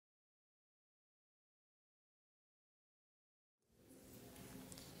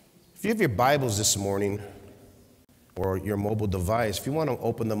If you have your Bibles this morning or your mobile device, if you want to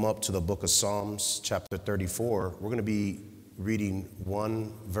open them up to the book of Psalms, chapter 34, we're going to be reading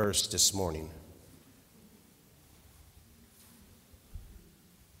one verse this morning.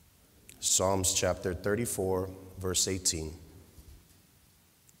 Psalms chapter 34, verse 18.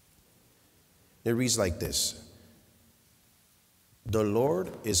 It reads like this: "The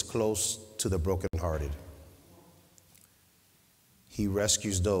Lord is close to the brokenhearted. He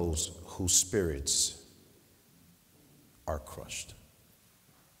rescues those whose spirits are crushed."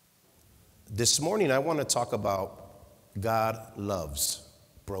 This morning, I want to talk about God loves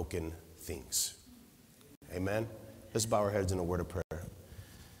broken things. Amen. Let's bow our heads in a word of prayer.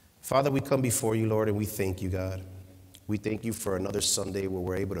 Father, we come before you, Lord, and we thank you, God. We thank you for another Sunday where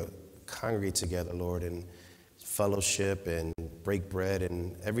we're able to congregate together, Lord, and fellowship and break bread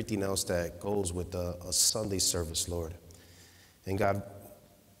and everything else that goes with a Sunday service, Lord. And God,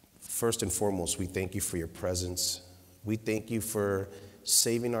 first and foremost, we thank you for your presence. We thank you for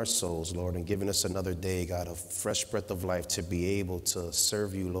saving our souls, Lord, and giving us another day, God, of fresh breath of life to be able to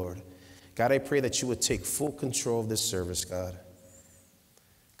serve you, Lord. God, I pray that you would take full control of this service, God.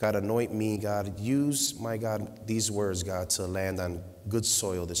 God, anoint me, God. Use, my God, these words, God, to land on good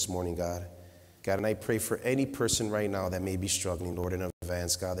soil this morning, God. God, and I pray for any person right now that may be struggling, Lord, in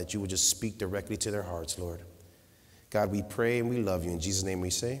advance, God, that you would just speak directly to their hearts, Lord. God, we pray and we love you. In Jesus' name we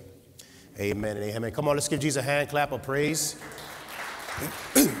say, amen and amen. Come on, let's give Jesus a hand clap of praise.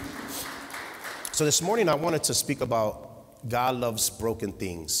 So this morning I wanted to speak about God loves broken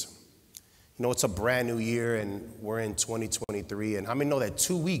things. You know, it's a brand new year and we're in 2023. And how many know that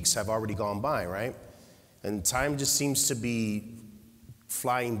 2 weeks have already gone by, right? And time just seems to be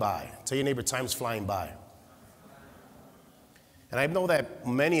flying by. Tell your neighbor, time's flying by. And I know that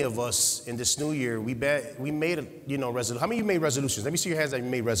many of us in this new year, we made, resolutions. How many of you made resolutions? Let me see your hands that you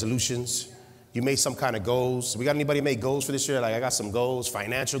made resolutions. You made some kind of goals. We got anybody make goals for this year? Like, I got some goals,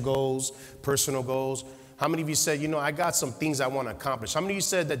 financial goals, personal goals. How many of you said, I got some things I want to accomplish? How many of you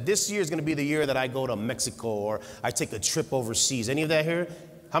said that this year is going to be the year that I go to Mexico or I take a trip overseas? Any of that here?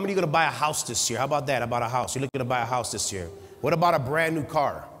 How many of you are going to buy a house this year? How about that? About a house? You're looking to buy a house this year. What about a brand new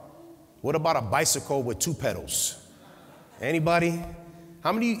car? What about a bicycle with 2 pedals? Anybody?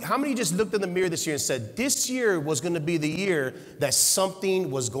 How many just looked in the mirror this year and said, this year was going to be the year that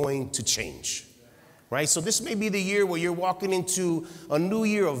something was going to change? Right? So this may be the year where you're walking into a new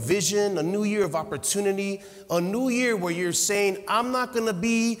year of vision, a new year of opportunity, a new year where you're saying, I'm not going to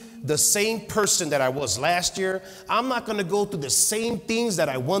be the same person that I was last year. I'm not going to go through the same things that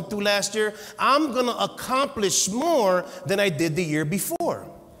I went through last year. I'm going to accomplish more than I did the year before.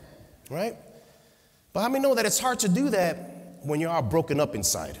 Right? But how many know that it's hard to do that when you're all broken up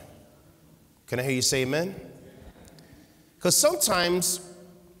inside? Can I hear you say amen? Because sometimes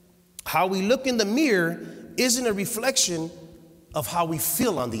how we look in the mirror isn't a reflection of how we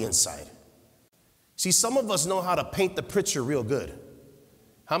feel on the inside. See, some of us know how to paint the picture real good.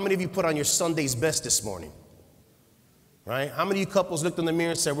 How many of you put on your Sunday's best this morning? Right? How many of you couples looked in the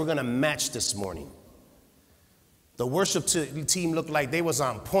mirror and said, we're going to match this morning? The worship team looked like they was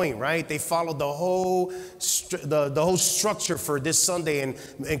on point, right? They followed the whole structure for this Sunday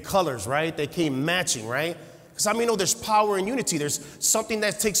in colors, right? They came matching, right? Because I know there's power in unity. There's something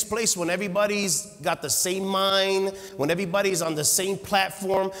that takes place when everybody's got the same mind, when everybody's on the same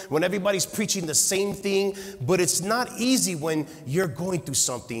platform, when everybody's preaching the same thing. But it's not easy when you're going through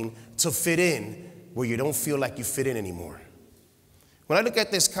something to fit in where you don't feel like you fit in anymore. When I look at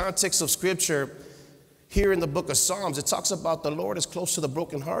this context of Scripture, here in the book of Psalms, it talks about the Lord is close to the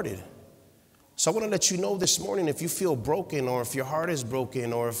brokenhearted. So I want to let you know this morning, if you feel broken or if your heart is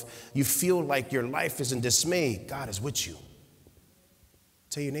broken or if you feel like your life is in dismay, God is with you.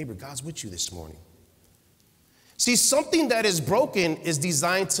 Tell your neighbor, God's with you this morning. See, something that is broken is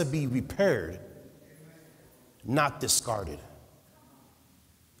designed to be repaired, not discarded.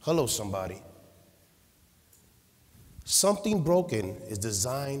 Hello, somebody. Something broken is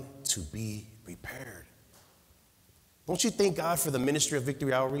designed to be repaired. Don't you thank God for the ministry of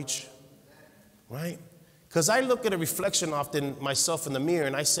Victory Outreach? Right? Because I look at a reflection often myself in the mirror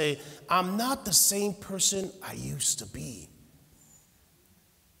and I say, I'm not the same person I used to be.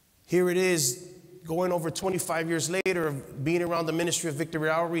 Here it is, going over 25 years later of being around the ministry of Victory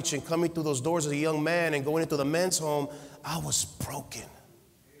Outreach and coming through those doors as a young man and going into the men's home, I was broken.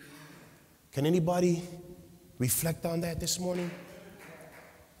 Can anybody reflect on that this morning?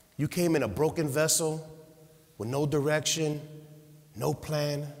 You came in a broken vessel with no direction, no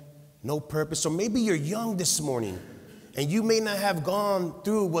plan, no purpose. Or maybe you're young this morning and you may not have gone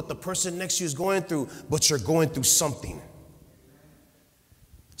through what the person next to you is going through, but you're going through something.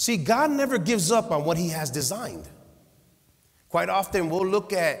 See, God never gives up on what he has designed. Quite often we'll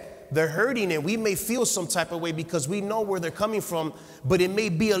look at the hurting and we may feel some type of way because we know where they're coming from, but it may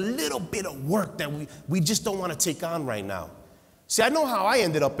be a little bit of work that we just don't want to take on right now. See, I know how I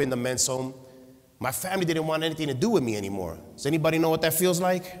ended up in the men's home. My family didn't want anything to do with me anymore. Does anybody know what that feels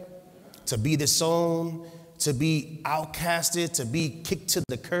like? To be disowned, to be outcasted, to be kicked to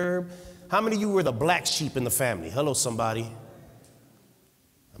the curb. How many of you were the black sheep in the family? Hello, somebody.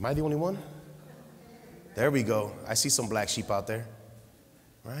 Am I the only one? There we go. I see some black sheep out there,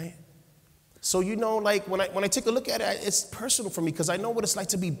 right? So, you know, like when I take a look at it, it's personal for me because I know what it's like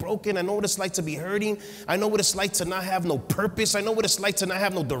to be broken. I know what it's like to be hurting. I know what it's like to not have no purpose. I know what it's like to not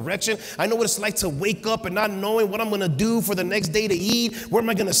have no direction. I know what it's like to wake up and not knowing what I'm going to do for the next day to eat. Where am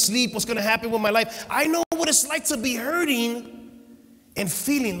I going to sleep? What's going to happen with my life? I know what it's like to be hurting and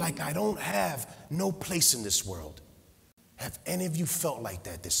feeling like I don't have no place in this world. Have any of you felt like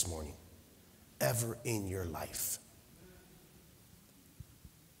that this morning? Ever in your life?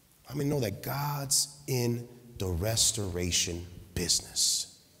 I mean, know that God's in the restoration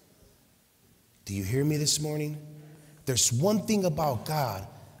business. Do you hear me this morning? There's one thing about God.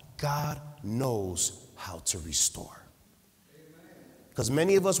 God knows how to restore. Because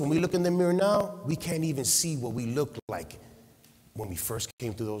many of us, when we look in the mirror now, we can't even see what we look like when we first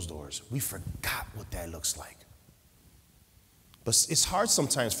came through those doors. We forgot what that looks like. But it's hard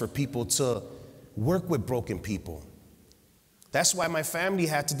sometimes for people to work with broken people. That's why my family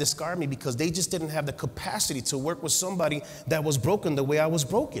had to discard me, because they just didn't have the capacity to work with somebody that was broken the way I was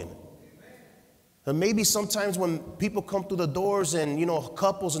broken. And maybe sometimes when people come through the doors and, you know,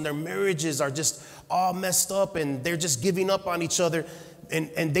 couples and their marriages are just all messed up and they're just giving up on each other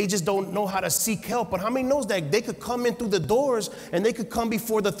and they just don't know how to seek help. But how many knows that they could come in through the doors and they could come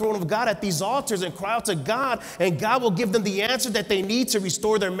before the throne of God at these altars and cry out to God, and God will give them the answer that they need to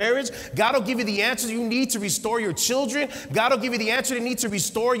restore their marriage. God will give you the answers you need to restore your children. God will give you the answer you need to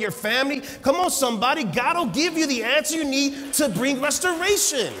restore your family. Come on, somebody. God will give you the answer you need to bring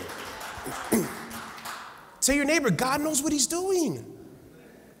restoration. Tell your neighbor, God knows what he's doing.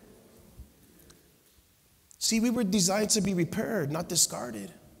 See, we were designed to be repaired, not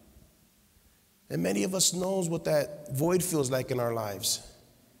discarded. And many of us knows what that void feels like in our lives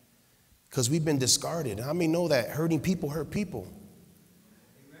because we've been discarded. How many know that hurting people hurt people?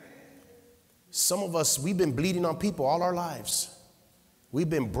 Some of us, we've been bleeding on people all our lives. We've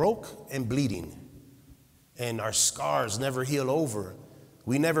been broke and bleeding, and our scars never heal over.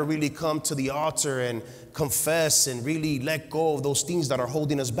 We never really come to the altar and confess and really let go of those things that are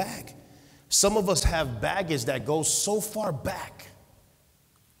holding us back. Some of us have baggage that goes so far back,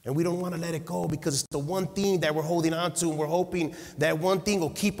 and we don't want to let it go because it's the one thing that we're holding on to, and we're hoping that one thing will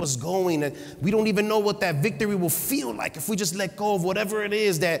keep us going. And we don't even know what that victory will feel like if we just let go of whatever it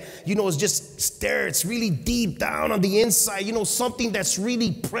is that, you know, is just there. It's really deep down on the inside, you know, something that's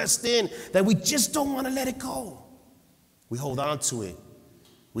really pressed in that we just don't want to let it go. We hold on to it.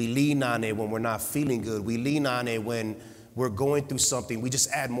 We lean on it when we're not feeling good. We lean on it when we're going through something. We just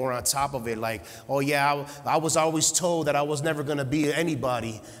add more on top of it, like, oh yeah, I was always told that I was never going to be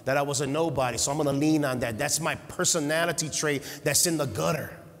anybody, that I was a nobody, so I'm going to lean on that. That's my personality trait that's in the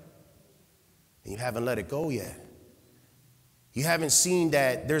gutter. And you haven't let it go yet. You haven't seen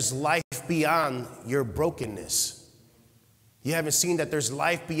that there's life beyond your brokenness. You haven't seen that there's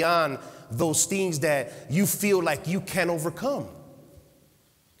life beyond those things that you feel like you can overcome.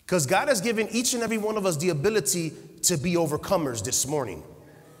 Because God has given each and every one of us the ability to be overcomers this morning,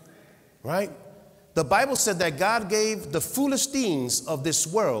 right? The Bible said that God gave the foolish things of this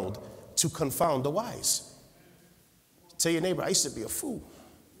world to confound the wise. Tell your neighbor, I used to be a fool,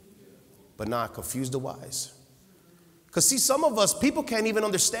 but now I confuse the wise. Because see, some of us, people can't even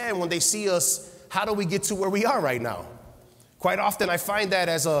understand when they see us, how do we get to where we are right now? Quite often I find that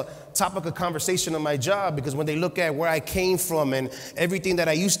as a topic of conversation on my job, because when they look at where I came from and everything that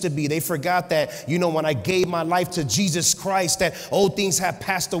I used to be, they forgot that, you know, when I gave my life to Jesus Christ, that old things have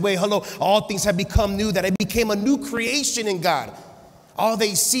passed away. Hello, all things have become new, that I became a new creation in God. All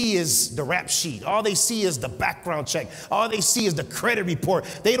they see is the rap sheet. All they see is the background check. All they see is the credit report.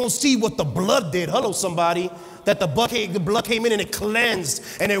 They don't see what the blood did. Hello, somebody. That the blood came in and it cleansed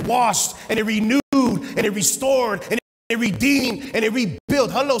and it washed and it renewed and it restored and it redeemed and it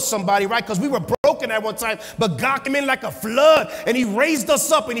rebuilt. Hello, somebody, right? Because we were broken at one time, but God came in like a flood and he raised us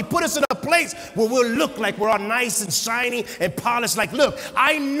up and he put us in a place where we'll look like we're all nice and shiny and polished. Like, look,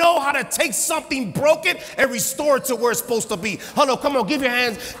 I know how to take something broken and restore it to where it's supposed to be. Hello, come on, give your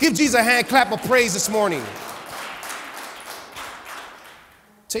hands, give Jesus a hand clap of praise this morning.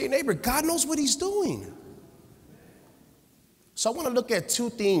 Tell your neighbor, God knows what he's doing. So I want to look at two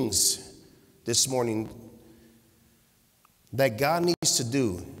things this morning that God needs to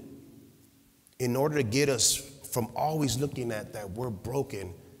do in order to get us from always looking at that we're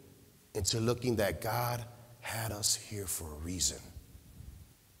broken into looking that God had us here for a reason.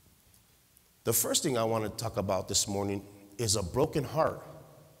 The first thing I want to talk about this morning is a broken heart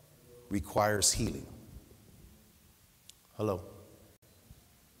requires healing. Hello.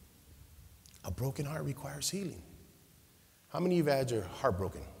 A broken heart requires healing. How many of you have had your heart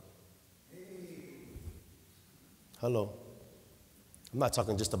broken? Hello. I'm not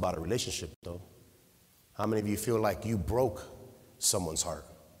talking just about a relationship, though. How many of you feel like you broke someone's heart?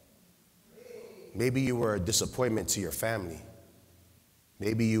 Maybe you were a disappointment to your family.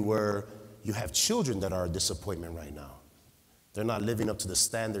 Maybe you have children that are a disappointment right now. They're not living up to the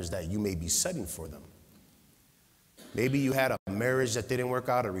standards that you may be setting for them. Maybe you had a marriage that didn't work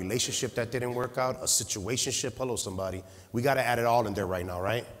out, a relationship that didn't work out, a situationship. Hello, somebody. We got to add it all in there right now,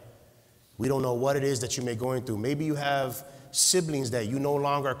 right? We don't know what it is that you may be going through. Maybe you have siblings that you no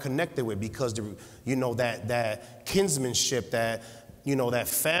longer are connected with because that kinsmanship, that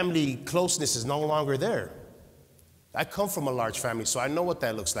family closeness is no longer there. I come from a large family, so I know what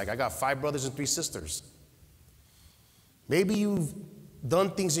that looks like. I got 5 brothers and 3 sisters. Maybe you've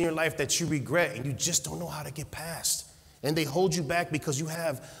done things in your life that you regret and you just don't know how to get past. And they hold you back because you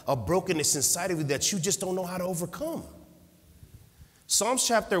have a brokenness inside of you that you just don't know how to overcome. Psalms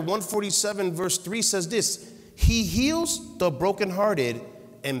chapter 147 verse 3 says this: He heals the brokenhearted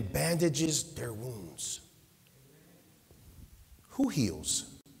and bandages their wounds. Who heals?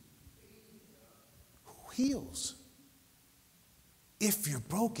 Who heals? If you're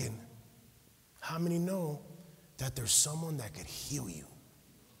broken, how many know that there's someone that could heal you?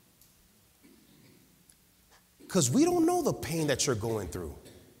 Because we don't know the pain that you're going through.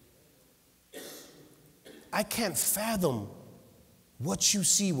 I can't fathom what you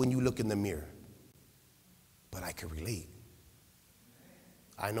see when you look in the mirror, but I can relate.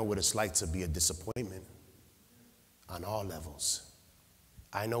 I know what it's like to be a disappointment on all levels.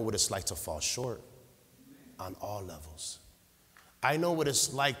 I know what it's like to fall short on all levels. I know what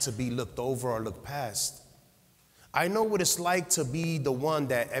it's like to be looked over or looked past. I know what it's like to be the one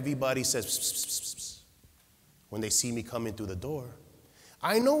that everybody says pss, pss, pss, pss, when they see me coming through the door.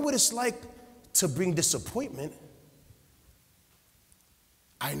 I know what it's like to bring disappointment.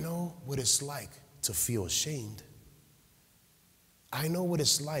 I know what it's like to feel ashamed. I know what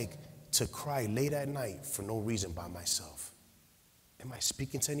it's like to cry late at night for no reason by myself. Am I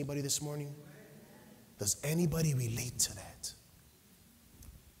speaking to anybody this morning? Does anybody relate to that?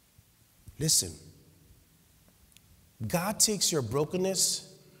 Listen, God takes your brokenness.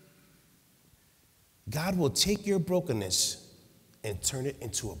 God will take your brokenness and turn it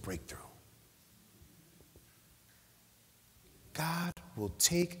into a breakthrough. God will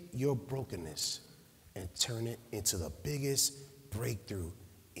take your brokenness and turn it into the biggest breakthrough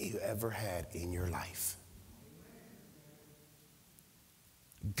you ever had in your life.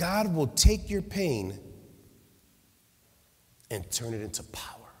 God will take your pain and turn it into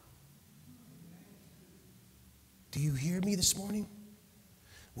power. Do you hear me this morning?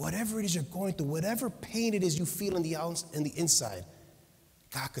 Whatever it is you're going through, whatever pain it is you feel in the inside,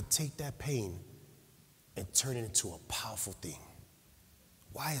 God could take that pain and turn it into a powerful thing.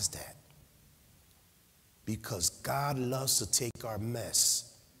 Why is that? Because God loves to take our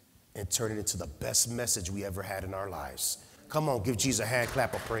mess and turn it into the best message we ever had in our lives. Come on, give Jesus a hand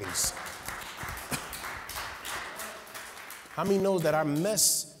clap of praise. How many knows that our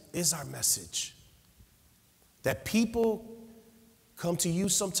mess is our message? That people come to you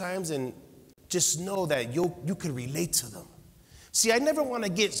sometimes and just know that you can relate to them. See, I never want to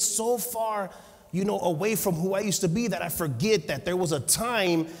get so far, away from who I used to be that I forget that there was a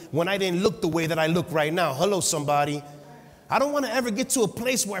time when I didn't look the way that I look right now. Hello, somebody. I don't want to ever get to a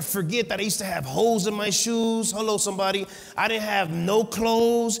place where I forget that I used to have holes in my shoes. Hello, somebody. I didn't have no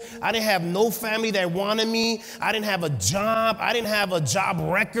clothes. I didn't have no family that wanted me. I didn't have a job. I didn't have a job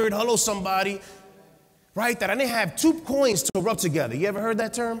record. Hello, somebody. Right? That I didn't have 2 coins to rub together. You ever heard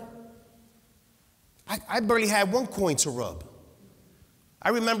that term? I barely had 1 coin to rub. I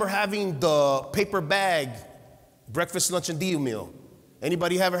remember having the paper bag breakfast, lunch, and dinner meal.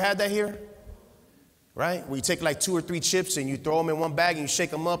 Anybody ever had that here? Right? Where you take like 2 or 3 chips and you throw them in one bag and you shake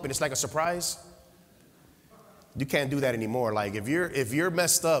them up and it's like a surprise. You can't do that anymore. Like if you're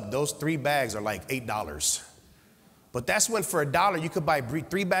messed up, those 3 bags are like $8. But that's when for $1 you could buy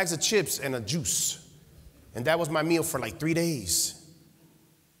 3 bags of chips and a juice. And that was my meal for like 3 days.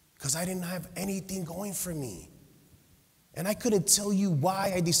 Because I didn't have anything going for me. And I couldn't tell you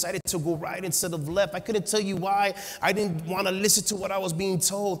why I decided to go right instead of left. I couldn't tell you why I didn't want to listen to what I was being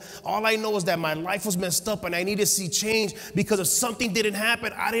told. All I know is that my life was messed up and I needed to see change because if something didn't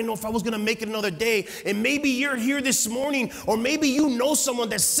happen, I didn't know if I was going to make it another day. And maybe you're here this morning, or maybe you know someone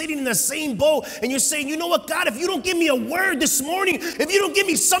that's sitting in the same boat and you're saying, you know what, God, if you don't give me a word this morning, if you don't give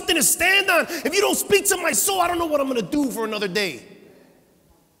me something to stand on, if you don't speak to my soul, I don't know what I'm going to do for another day.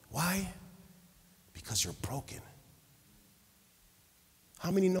 Why? Because you're broken. How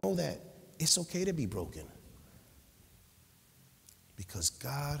many know that it's okay to be broken? Because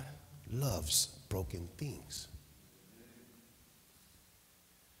God loves broken things.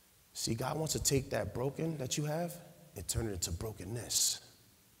 See, God wants to take that broken that you have and turn it into brokenness.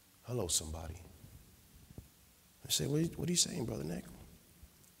 Hello, somebody. I say, what are you saying, Brother Nick?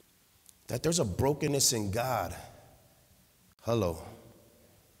 That there's a brokenness in God. Hello.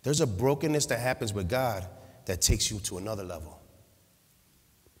 There's a brokenness that happens with God that takes you to another level.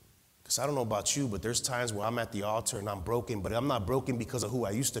 I don't know about you, but there's times where I'm at the altar and I'm broken, but I'm not broken because of who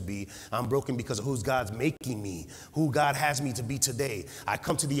I used to be. I'm broken because of who God's making me, who God has me to be today. I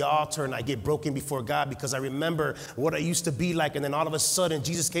come to the altar and I get broken before God because I remember what I used to be like, and then all of a sudden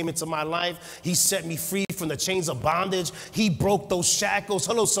Jesus came into my life. He set me free from the chains of bondage. He broke those shackles.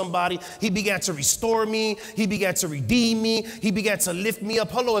 Hello, somebody. He began to restore me. He began to redeem me. He began to lift me up.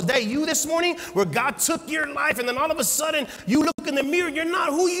 Hello, is that you this morning? Where God took your life and then all of a sudden you look in the mirror, you're not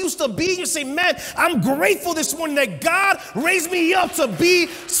who you used to be. You say, man, I'm grateful this morning that God raised me up to be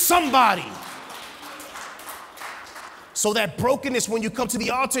somebody. So that brokenness, when you come to the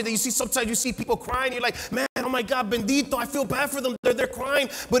altar, that you see, sometimes you see people crying, you're like, man, oh my God, bendito, I feel bad for them. They're crying,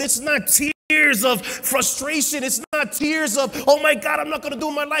 but it's not tears of frustration. It's not tears of, oh my God, I'm not going to do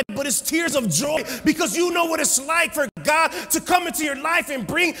my life, but it's tears of joy because you know what it's like for God to come into your life and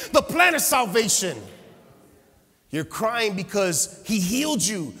bring the plan of salvation. You're crying because he healed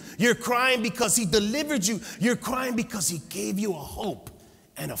you. You're crying because he delivered you. You're crying because he gave you a hope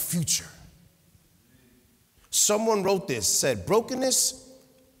and a future. Someone wrote this, said, brokenness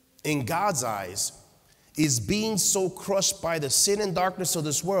in God's eyes is being so crushed by the sin and darkness of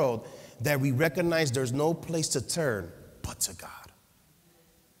this world that we recognize there's no place to turn but to God.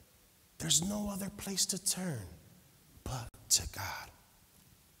 There's no other place to turn but to God.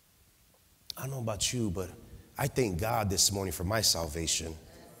 I don't know about you, but I thank God this morning for my salvation.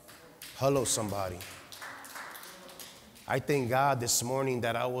 Hello, somebody. I thank God this morning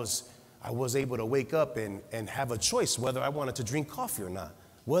that I was able to wake up and have a choice whether I wanted to drink coffee or not,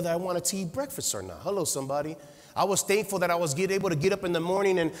 whether I wanted to eat breakfast or not. Hello, somebody. I was thankful that I was able to get up in the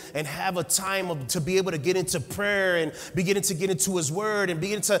morning and have a time to be able to get into prayer and beginning to get into his word and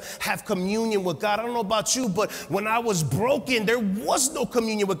begin to have communion with God. I don't know about you, but when I was broken, there was no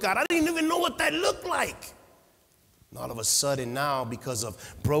communion with God. I didn't even know what that looked like. And all of a sudden now, because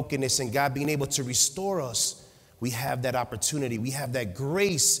of brokenness and God being able to restore us, we have that opportunity. We have that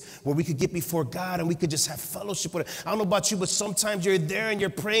grace where we could get before God and we could just have fellowship with Him. I don't know about you, but sometimes you're there and you're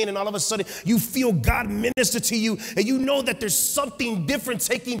praying and all of a sudden you feel God minister to you and you know that there's something different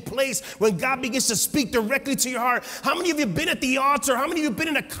taking place when God begins to speak directly to your heart. How many of you have been at the altar? How many of you have been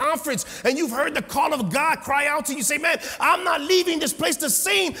in a conference and you've heard the call of God cry out to you? Say, man, I'm not leaving this place the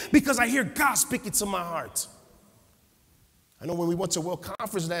same because I hear God speaking to my heart. I know when we went to World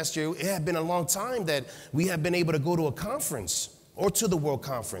Conference last year, it had been a long time that we had been able to go to a conference or to the World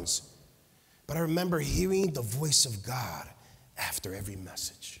Conference. But I remember hearing the voice of God after every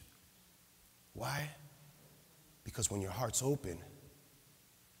message. Why? Because when your heart's open,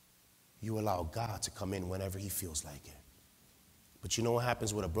 you allow God to come in whenever He feels like it. But you know what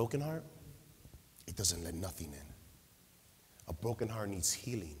happens with a broken heart? It doesn't let nothing in. A broken heart needs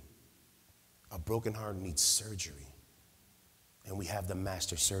healing. A broken heart needs surgery. And we have the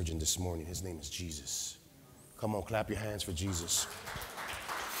master surgeon this morning. His name is Jesus. Come on, clap your hands for Jesus.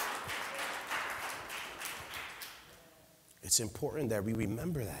 It's important that we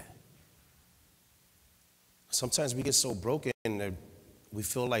remember that. Sometimes we get so broken that we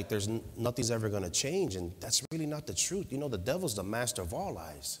feel like nothing's ever going to change, and that's really not the truth. You know, the devil's the master of all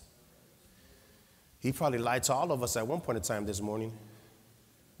lies. He probably lied to all of us at one point in time this morning.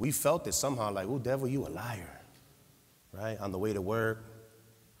 We felt it somehow, like, oh, devil, you a liar. Right? On the way to work,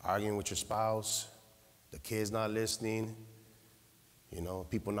 arguing with your spouse, the kids not listening, you know,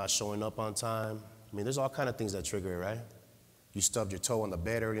 people not showing up on time. I mean, there's all kind of things that trigger it, right? You stubbed your toe on the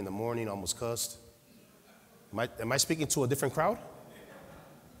bed early in the morning, almost cussed. Am I speaking to a different crowd?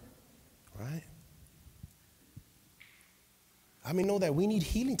 Right? I mean, know that we need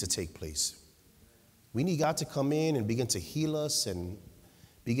healing to take place. We need God to come in and begin to heal us and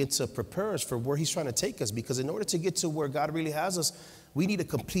begin to prepare us for where he's trying to take us. Because in order to get to where God really has us, we need a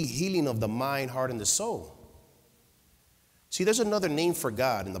complete healing of the mind, heart, and the soul. See, there's another name for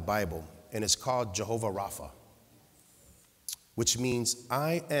God in the Bible, and it's called Jehovah Rapha, which means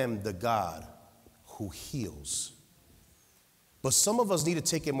I am the God who heals. But some of us need to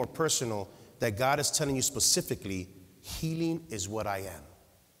take it more personal, that God is telling you specifically, healing is what I am.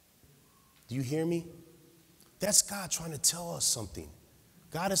 Do you hear me? That's God trying to tell us something.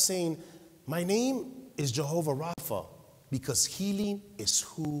 God is saying, my name is Jehovah Rapha because healing is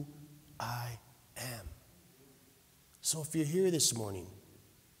who I am. So if you're here this morning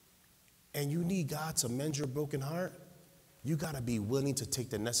and you need God to mend your broken heart, you got to be willing to take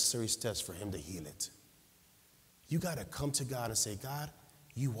the necessary steps for him to heal it. You got to come to God and say, God,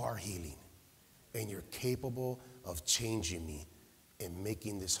 you are healing, and you're capable of changing me and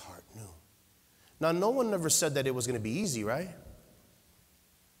making this heart new. Now, no one ever said that it was going to be easy, right?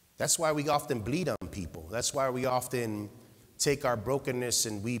 That's why we often bleed on people. That's why we often take our brokenness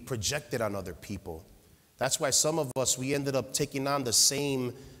and we project it on other people. That's why some of us, we ended up taking on the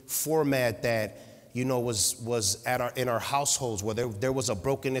same format that, was in our households, where there was a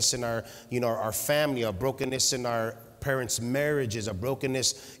brokenness in our family, a brokenness in our parents' marriages, a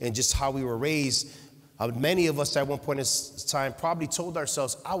brokenness in just how we were raised. Many of us at one point in time probably told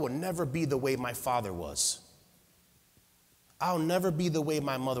ourselves, I will never be the way my father was. I'll never be the way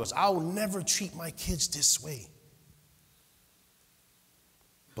my mother was. I'll never treat my kids this way.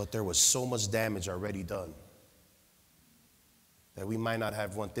 But there was so much damage already done that we might not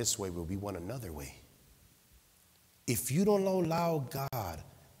have one this way, but we want another way. If you don't allow God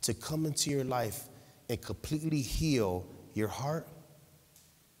to come into your life and completely heal your heart,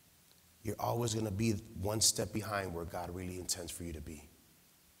 you're always going to be one step behind where God really intends for you to be.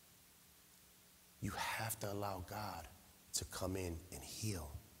 You have to allow God to come in and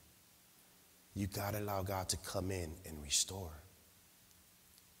heal. You got to allow God to come in and restore.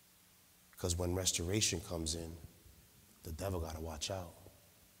 Because when restoration comes in, the devil got to watch out.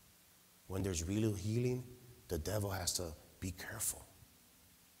 When there's real healing, the devil has to be careful.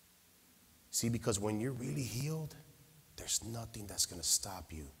 See, because when you're really healed, there's nothing that's going to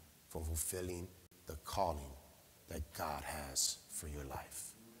stop you from fulfilling the calling that God has for your life.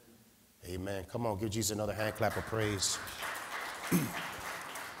 Amen. Come on, give Jesus another hand clap of praise.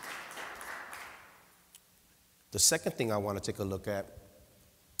 The second thing I want to take a look at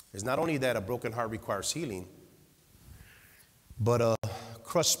is not only that a broken heart requires healing, but a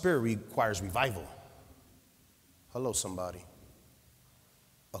crushed spirit requires revival. Hello, somebody.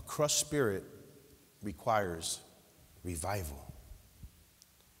 A crushed spirit requires revival.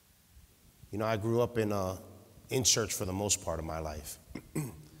 I grew up in church for the most part of my life.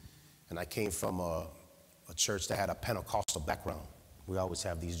 And I came from a church that had a Pentecostal background. We always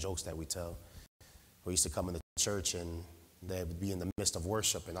have these jokes that we tell. We used to come in the church and they would be in the midst of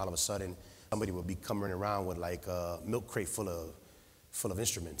worship, and all of a sudden somebody would be coming around with like a milk crate full of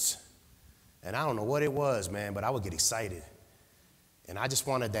instruments. And I don't know what it was, man, but I would get excited. And I just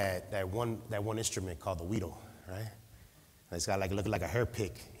wanted that one instrument called the Weedle, right? And it's got look like a hair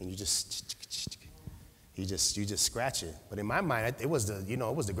pick, and you just scratch it. But in my mind, it was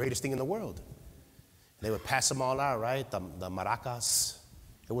the greatest thing in the world. And they would pass them all out, right? The maracas.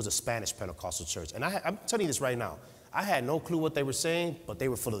 It was a Spanish Pentecostal church. And I'm telling you this right now. I had no clue what they were saying, but they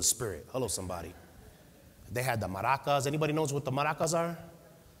were full of the Spirit. Hello, somebody. They had the maracas. Anybody knows what the maracas are?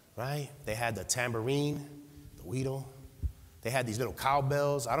 Right? They had the tambourine, the weedle. They had these little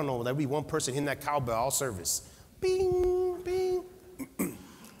cowbells. I don't know, there'd be one person hitting that cowbell all service. Bing, bing.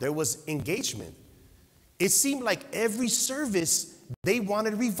 There was engagement. It seemed like every service, they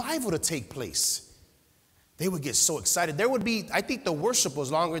wanted revival to take place. They would get so excited. There would be, I think the worship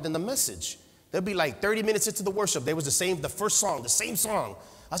was longer than the message. There'd be like 30 minutes into the worship. There was the same song.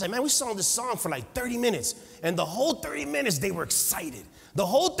 I was like, man, we sang this song for like 30 minutes. And the whole 30 minutes, they were excited. The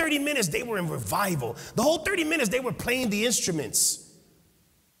whole 30 minutes, they were in revival. The whole 30 minutes, they were playing the instruments.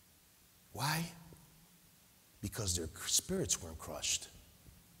 Why? Because their spirits weren't crushed.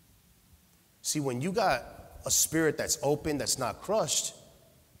 See, when you got a spirit that's open, that's not crushed,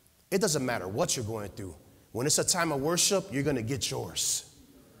 it doesn't matter what you're going through. When it's a time of worship, you're going to get yours.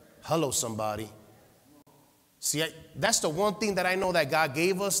 Hello, somebody. See, that's the one thing that I know that God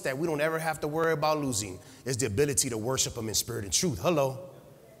gave us that we don't ever have to worry about losing, is the ability to worship him in spirit and truth. Hello.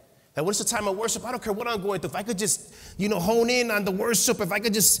 That when it's a time of worship, I don't care what I'm going through. If I could just, hone in on the worship, if I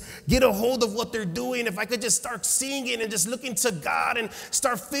could just get a hold of what they're doing, if I could just start singing and just looking to God and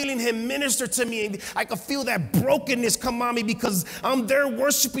start feeling him minister to me, and I could feel that brokenness come on me because I'm there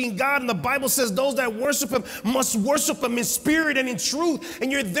worshiping God. And the Bible says those that worship him must worship him in spirit and in truth. And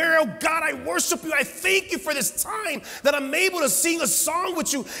you're there, oh God, I worship you. I thank you for this time that I'm able to sing a song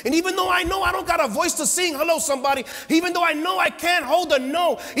with you. And even though I know I don't got a voice to sing, hello somebody, even though I know I can't hold a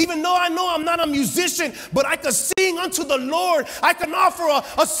note, even though I know I'm not a musician, but I can sing unto the Lord. I can offer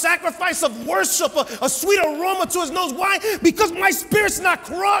a sacrifice of worship, a sweet aroma to his nose. Why? Because my spirit's not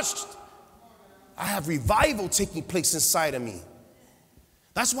crushed. I have revival taking place inside of me.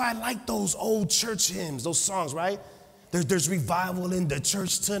 That's why I like those old church hymns, those songs, right? There's revival in the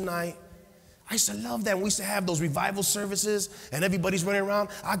church tonight. I used to love that. We used to have those revival services and everybody's running around.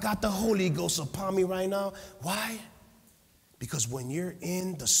 I got the Holy Ghost upon me right now. Why? Because when you're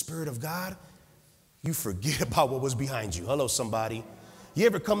in the Spirit of God, you forget about what was behind you. Hello, somebody. You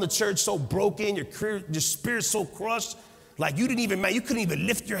ever come to church so broken, your spirit's so crushed, like you couldn't even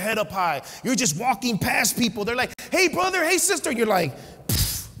lift your head up high. You're just walking past people. They're like, hey, brother, hey, sister. And you're like,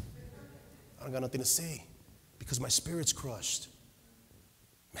 I don't got nothing to say because my spirit's crushed.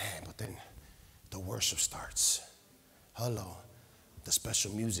 Man, but then the worship starts. Hello, the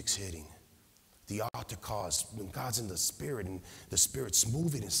special music's hitting. The altar calls when God's in the spirit and the spirit's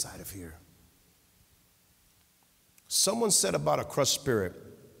moving inside of here. Someone said about a crushed spirit,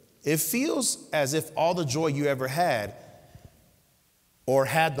 it feels as if all the joy you ever had or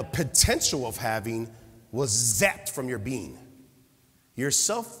had the potential of having was zapped from your being. Your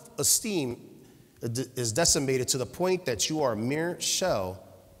self-esteem is decimated to the point that you are a mere shell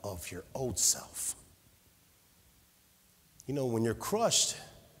of your old self. When you're crushed,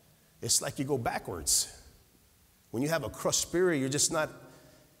 it's like you go backwards. When you have a crushed spirit, you're just not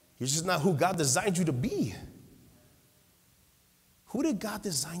who God designed you to be. Who did God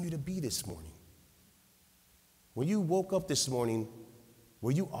design you to be this morning? When you woke up this morning,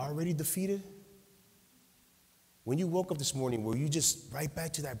 were you already defeated? When you woke up this morning, were you just right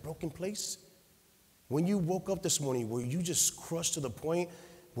back to that broken place? When you woke up this morning, were you just crushed to the point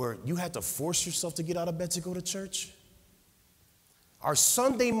where you had to force yourself to get out of bed to go to church? Are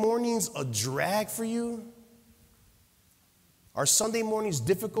Sunday mornings a drag for you? Are Sunday mornings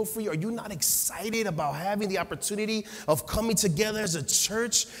difficult for you? Are you not excited about having the opportunity of coming together as a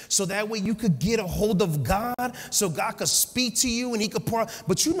church so that way you could get a hold of God, so God could speak to you and he could pour out?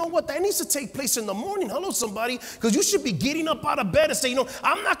 But you know what? That needs to take place in the morning. Hello, somebody. Because you should be getting up out of bed and say,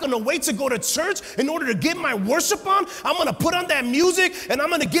 I'm not going to wait to go to church in order to get my worship on. I'm going to put on that music and I'm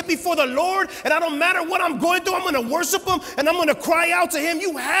going to get before the Lord. And I don't matter what I'm going through, I'm going to worship him and I'm going to cry out to him.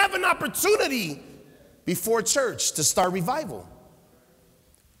 You have an opportunity before church to start revival.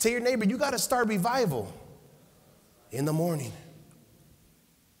 Tell your neighbor, you got to start revival in the morning.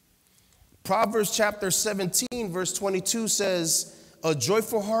 Proverbs chapter 17, verse 22 says, a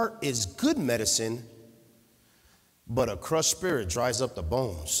joyful heart is good medicine, but a crushed spirit dries up the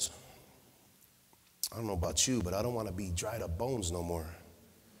bones. I don't know about you, but I don't want to be dried up bones no more.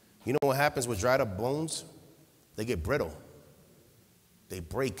 You know what happens with dried up bones? They get brittle. They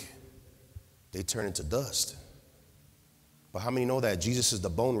break. They turn into dust. But how many know that Jesus is the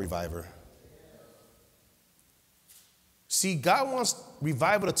bone reviver? See, God wants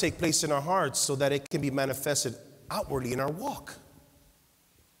revival to take place in our hearts so that it can be manifested outwardly in our walk.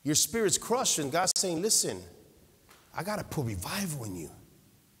 Your spirit's crushed and God's saying, listen, I got to put revival in you.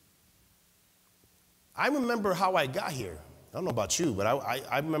 I remember how I got here. I don't know about you, but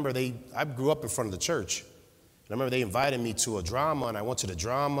I remember I grew up in front of the church. And I remember they invited me to a drama, and I went to the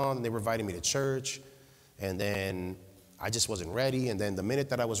drama, and they were inviting me to church. And then I just wasn't ready. And then the minute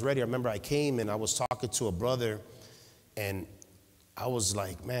that I was ready, I remember I came and I was talking to a brother, and I was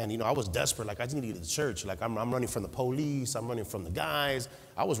like, man, I was desperate. Like, I just need to get to church. Like, I'm running from the police. I'm running from the guys.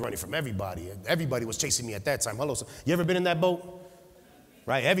 I was running from everybody. Everybody was chasing me at that time. Hello. You ever been in that boat?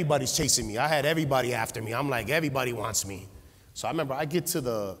 Right? Everybody's chasing me. I had everybody after me. I'm like, everybody wants me. So I remember I get to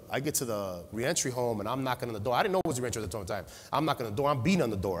the reentry home, and I'm knocking on the door. I didn't know it was a reentry at the time. I'm knocking on the door. I'm beating on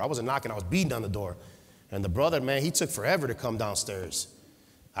the door. I wasn't knocking. I was beating on the door. And the brother, man, he took forever to come downstairs.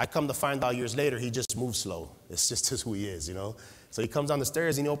 I come to find out years later, he just moves slow. It's just who he is, So he comes down the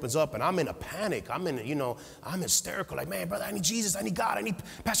stairs and he opens up, and I'm in a panic. I'm hysterical. Like, man, brother, I need Jesus. I need God.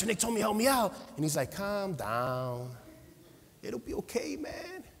 Pastor Nick told me to help me out. And he's like, calm down. It'll be okay,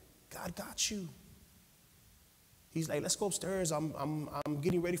 man. God got you. He's like, let's go upstairs. I'm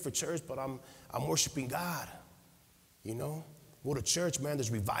getting ready for church, but I'm worshiping God. Go to church, man.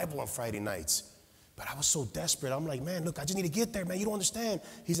 There's revival on Friday nights. But I was so desperate. I'm like, man, look, I just need to get there, man. You don't understand.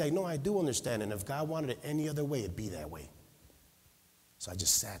 He's like, no, I do understand. And if God wanted it any other way, it'd be that way. So I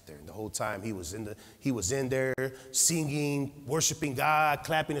just sat there. And the whole time he was in there singing, worshiping God,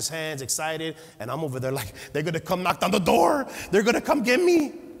 clapping his hands, excited. And I'm over there like, they're going to come knock on the door. They're going to come get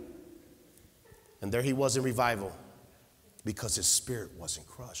me. And there he was in revival because his spirit wasn't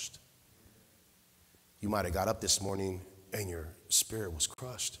crushed. You might have got up this morning and your spirit was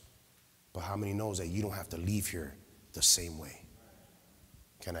crushed. But how many knows that you don't have to leave here the same way?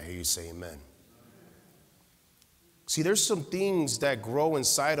 Can I hear you say amen? See, there's some things that grow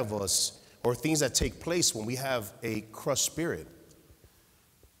inside of us or things that take place when we have a crushed spirit.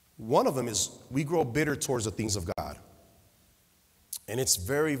 One of them is we grow bitter towards the things of God. And it's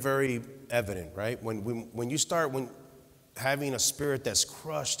very, very evident, right? When you start having a spirit that's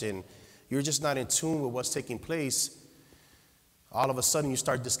crushed and you're just not in tune with what's taking place, all of a sudden you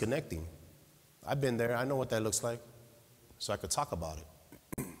start disconnecting. I've been there. I know what that looks like, so I could talk about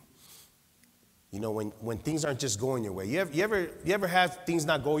it. You know, when things aren't just going your way. You ever have things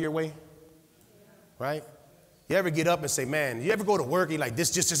not go your way? Right? You ever get up and say, man, you ever go to work and you're like,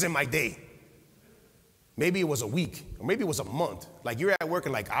 this just isn't my day? Maybe it was a week, or maybe it was a month. Like you're at work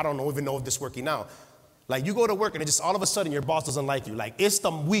and like, I don't even know if this is working out. Like you go to work and it just all of a sudden your boss doesn't like you. Like it's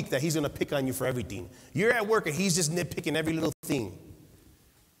the week that he's going to pick on you for everything. You're at work and he's just nitpicking every little thing.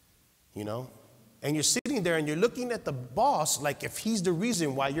 You know? And you're sitting there and you're looking at the boss like if he's the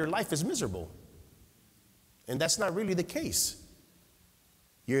reason why your life is miserable. And that's not really the case.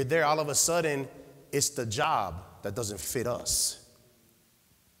 You're there, all of a sudden, it's the job that doesn't fit us.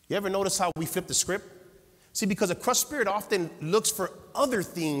 You ever notice how we flip the script? See, because a crushed spirit often looks for other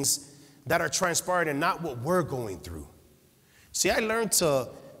things that are transpiring and not what we're going through. See, I learned to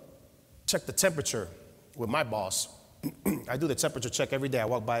check the temperature with my boss. I do the temperature check every day. I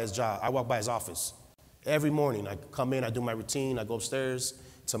walk by his job. I walk by his office. Every morning, I come in, I do my routine. I go upstairs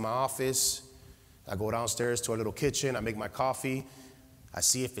to my office. I go downstairs to a little kitchen. I make my coffee. I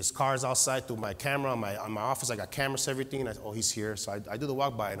see if his car's outside through my camera. On my office, I got cameras, everything. And oh, he's here. So I do the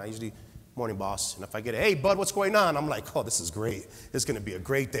walk by, and I usually, morning, boss. And if I get hey, bud, what's going on? I'm like, oh, this is great. It's going to be a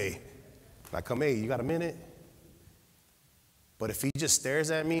great day. And I come, hey, you got a minute? But if he just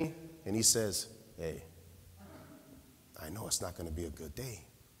stares at me and he says, hey, I know it's not going to be a good day.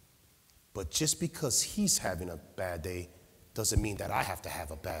 But just because he's having a bad day doesn't mean that I have to have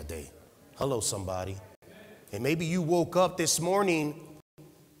a bad day. Hello, somebody. And maybe you woke up this morning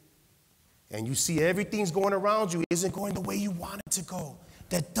and you see everything's going around you isn't going the way you want it to go.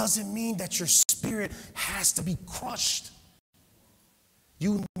 That doesn't mean that your spirit has to be crushed.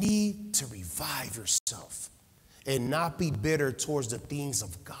 You need to revive yourself and not be bitter towards the things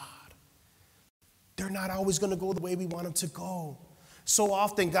of God. They're not always going to go the way we want them to go. So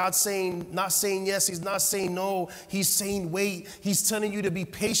often God's not saying yes, he's not saying no, he's saying wait. He's telling you to be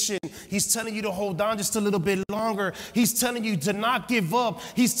patient. He's telling you to hold on just a little bit longer. He's telling you to not give up.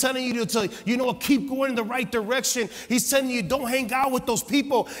 He's telling you to keep going in the right direction. He's telling you don't hang out with those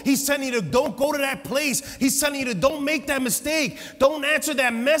people. He's telling you to don't go to that place. He's telling you to don't make that mistake. Don't answer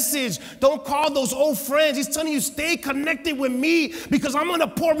that message. Don't call those old friends. He's telling you stay connected with me because I'm going to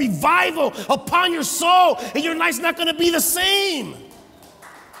pour revival upon your soul and your life's not going to be the same.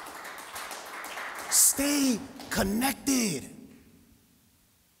 Stay connected.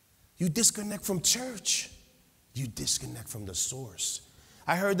 You disconnect from church. You disconnect from the source.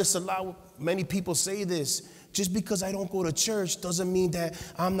 I heard this a lot. Many people say this. Just because I don't go to church doesn't mean that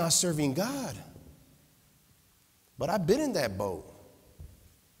I'm not serving God. But I've been in that boat.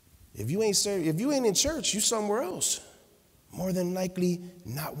 If you ain't in church, you're somewhere else. More than likely,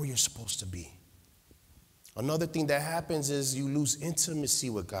 not where you're supposed to be. Another thing that happens is you lose intimacy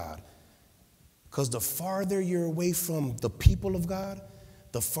with God. Because the farther you're away from the people of God,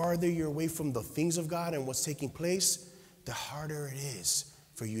 the farther you're away from the things of God and what's taking place, the harder it is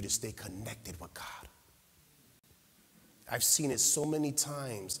for you to stay connected with God. I've seen it so many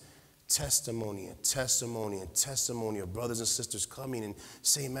times, testimony and testimony and testimony of brothers and sisters coming and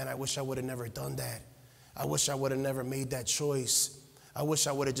saying, man, I wish I would have never done that. I wish I would have never made that choice. I wish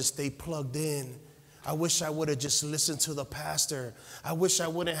I would have just stayed plugged in. I wish I would have just listened to the pastor. I wish I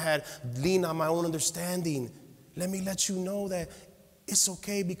wouldn't have leaned on my own understanding. Let me let you know that it's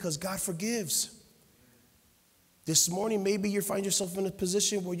okay because God forgives. This morning, maybe you find yourself in a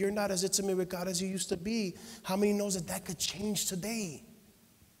position where you're not as intimate with God as you used to be. How many knows that could change today?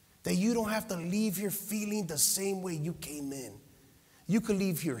 That you don't have to leave here feeling the same way you came in. You could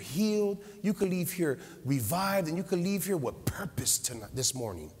leave here healed. You could leave here revived. And you could leave here with purpose this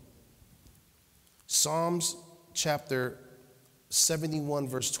morning. Psalms chapter 71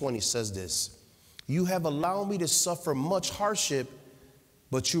 verse 20 says this. You have allowed me to suffer much hardship,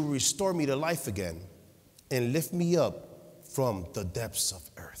 but you restore me to life again and lift me up from the depths of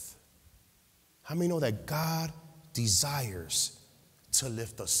earth. How many know that God desires to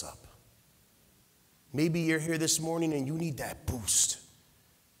lift us up? Maybe you're here this morning and you need that boost.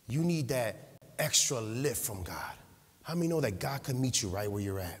 You need that extra lift from God. How many know that God can meet you right where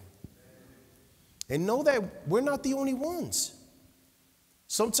you're at? And know that we're not the only ones.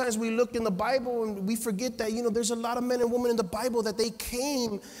 Sometimes we look in the Bible and we forget that, there's a lot of men and women in the Bible that they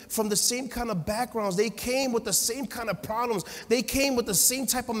came from the same kind of backgrounds. They came with the same kind of problems. They came with the same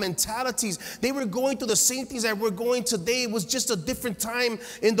type of mentalities. They were going through the same things that we're going today. It was just a different time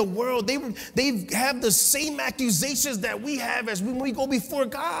in the world. They have the same accusations that we have as when we go before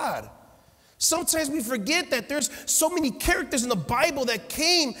God. Sometimes we forget that there's so many characters in the Bible that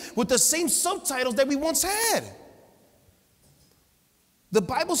came with the same subtitles that we once had. The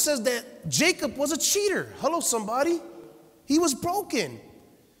Bible says that Jacob was a cheater. Hello, somebody. He was broken.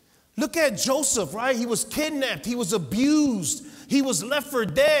 Look at Joseph, right? He was kidnapped. He was abused. He was left for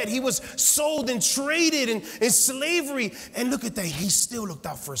dead. He was sold and traded in slavery. And look at that. He still looked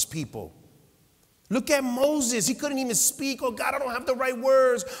out for his people. Look at Moses. He couldn't even speak. Oh, God, I don't have the right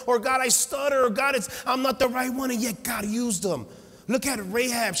words. Or, God, I stutter. Or, God, I'm not the right one. And yet God used them. Look at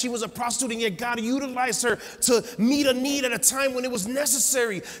Rahab. She was a prostitute, and yet God utilized her to meet a need at a time when it was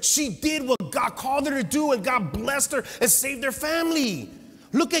necessary. She did what God called her to do, and God blessed her and saved her family.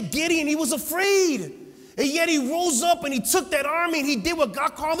 Look at Gideon. He was afraid, and yet he rose up and he took that army and he did what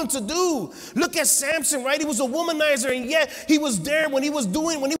God called him to do. Look at Samson, right? He was a womanizer, and yet he was there when he was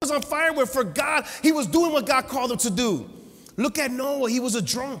on fire for God. He was doing what God called him to do. Look at Noah. He was a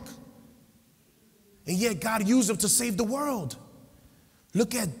drunk, and yet God used him to save the world.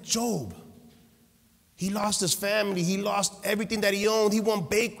 Look at Job. He lost his family. He lost everything that he owned. He went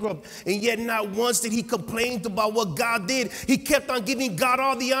bankrupt. And yet not once did he complain about what God did. He kept on giving God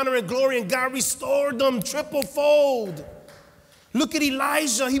all the honor and glory, and God restored them triple-fold. Look at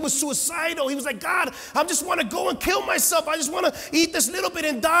Elijah. He was suicidal. He was like, God, I just want to go and kill myself. I just want to eat this little bit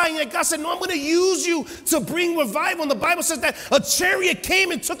and die. And God said, no, I'm going to use you to bring revival. And the Bible says that a chariot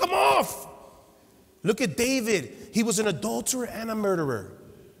came and took him off. Look at David. He was an adulterer and a murderer.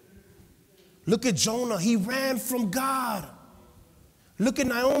 Look at Jonah. He ran from God. Look at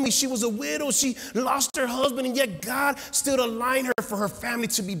Naomi. She was a widow. She lost her husband, and yet God still aligned her for her family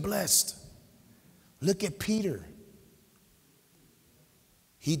to be blessed. Look at Peter.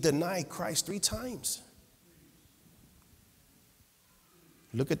 He denied Christ 3 times.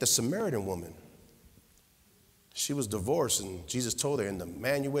 Look at the Samaritan woman. She was divorced, and Jesus told her, and the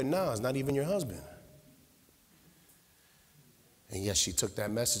man you're with now is not even your husband. And yes, she took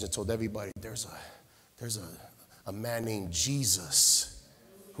that message and told everybody, there's a man named Jesus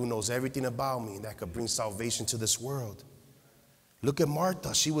who knows everything about me and that could bring salvation to this world. Look at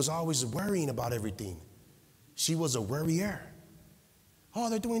Martha. She was always worrying about everything. She was a worrier. Oh,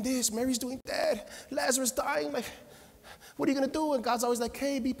 they're doing this. Mary's doing that. Lazarus dying. Like, what are you going to do? And God's always like,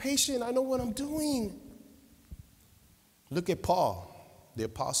 hey, be patient. I know what I'm doing. Look at Paul, the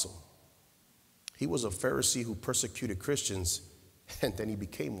apostle. He was a Pharisee who persecuted Christians, and then he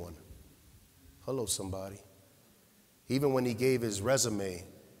became one. Hello, somebody. Even when he gave his resume,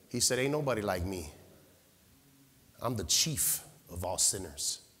 he said, ain't nobody like me. I'm the chief of all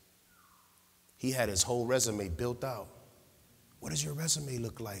sinners. He had his whole resume built out. What does your resume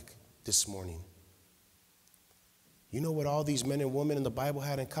look like this morning? You know what all these men and women in the Bible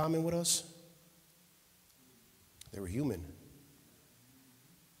had in common with us? They were human.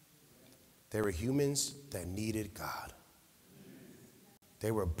 They were humans that needed God. They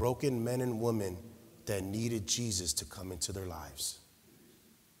were broken men and women that needed Jesus to come into their lives.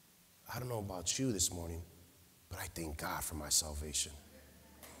 I don't know about you this morning, but I thank God for my salvation.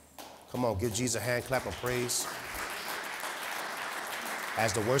 Come on, give Jesus a hand clap of praise.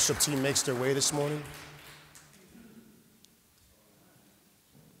 As the worship team makes their way this morning,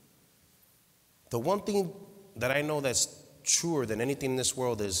 the one thing that I know that's truer than anything in this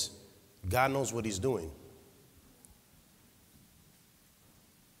world is God knows what he's doing.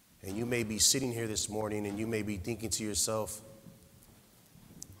 And you may be sitting here this morning and you may be thinking to yourself,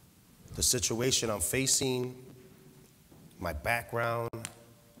 the situation I'm facing, my background,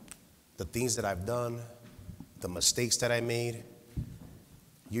 the things that I've done, the mistakes that I made,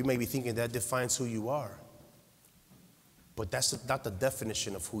 you may be thinking that defines who you are. But that's not the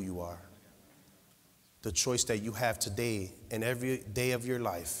definition of who you are. The choice that you have today and every day of your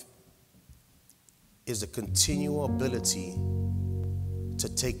life is a continual ability to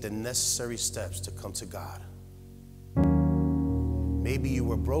take the necessary steps to come to God. Maybe you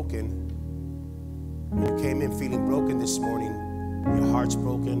were broken, You came in feeling broken this morning. Your heart's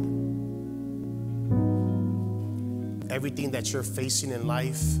broken. Everything that you're facing in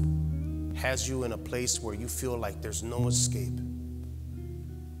life has you in a place where you feel like there's no escape.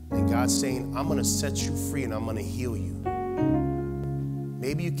 And God's saying, I'm going to set you free and I'm going to heal you.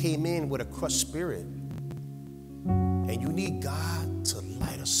 Maybe you came in with a crushed spirit and you need God to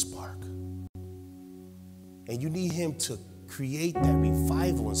light a spark. And you need him to create that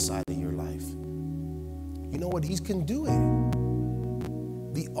revival inside of your life. You know what? He can do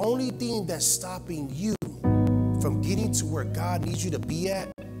it. The only thing that's stopping you from getting to where God needs you to be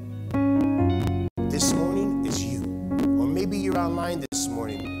at this morning is you. Or maybe you're online this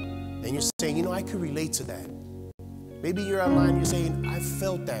morning and you're saying, you know, I could relate to that. Maybe you're online and you're saying, I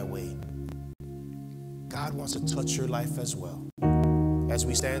felt that way. God wants to touch your life as well. As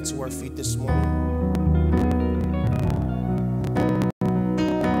we stand to our feet this morning,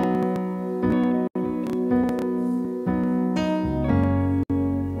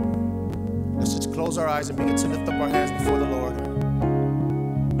 let's just close our eyes and begin to lift up our hands before